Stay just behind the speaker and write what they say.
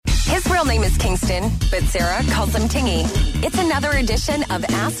His real name is Kingston, but Sarah calls him Tingy. It's another edition of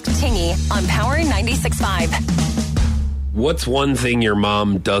Ask Tingy on Power 96.5. What's one thing your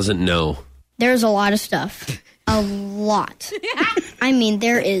mom doesn't know? There's a lot of stuff. A lot. I mean,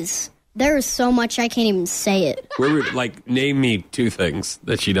 there is so much I can't even say it. Name me 2 things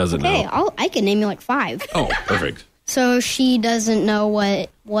that she doesn't know. Okay, I can name you like 5. Oh, perfect. So she doesn't know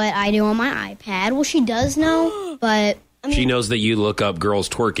what I do on my iPad. Well, she does know, but... She knows that you look up girls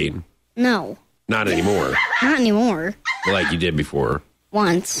twerking. No. Not anymore. Not anymore. Like you did before.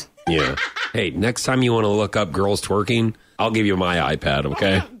 Once. Yeah. Hey, next time you want to look up girls twerking, I'll give you my iPad,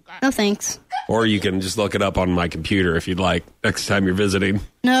 okay? No, thanks. Or you can just look it up on my computer if you'd like, next time you're visiting.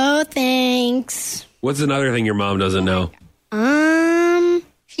 No, thanks. What's another thing your mom doesn't know?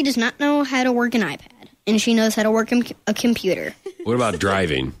 She does not know how to work an iPad, and she knows how to work a computer. What about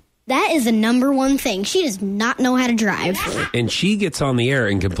driving? That is the number one thing. She does not know how to drive. And she gets on the air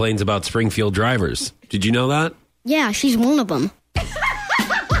and complains about Springfield drivers. Did you know that? Yeah, she's one of them.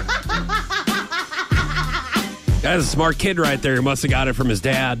 That's a smart kid right there who must have got it from his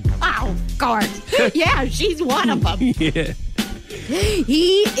dad. Oh, of course. Yeah, she's one of them. Yeah.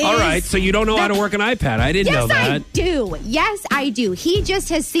 He is. All right, so you don't know how to work an iPad. I didn't know that. Yes, I do. Yes, I do. He just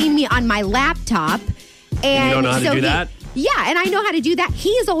has seen me on my laptop. And you don't know how to do that? Yeah, and I know how to do that.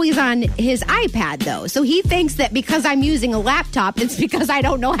 He's always on his iPad, though. So he thinks that because I'm using a laptop, it's because I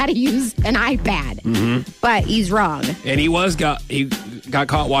don't know how to use an iPad. Mm-hmm. But he's wrong. And he got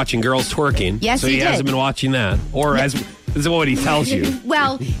caught watching girls twerking. Yes, so he he did. hasn't been watching that. Or as is what he tells you.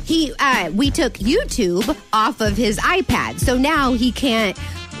 Well, we took YouTube off of his iPad. So now he can't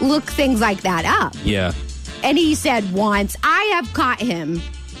look things like that up. Yeah. And he said once, I have caught him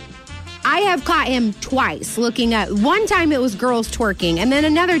twice looking at, one time it was girls twerking, and then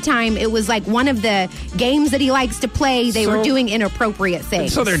another time it was like one of the games that he likes to play. They were doing inappropriate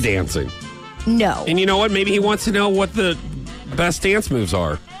things. So they're dancing. No. And you know what? Maybe he wants to know what the best dance moves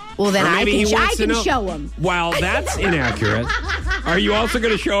are. Well, then I can know. show him. Wow, that's inaccurate. Are you also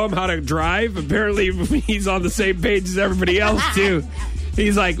going to show him how to drive? Apparently, he's on the same page as everybody else, too.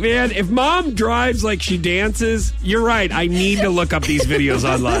 He's like, man, if mom drives like she dances, you're right. I need to look up these videos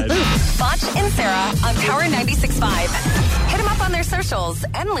online. Fotsch and Sarah on Power 96.5. Hit them up on their socials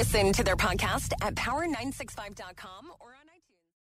and listen to their podcast at power965.com or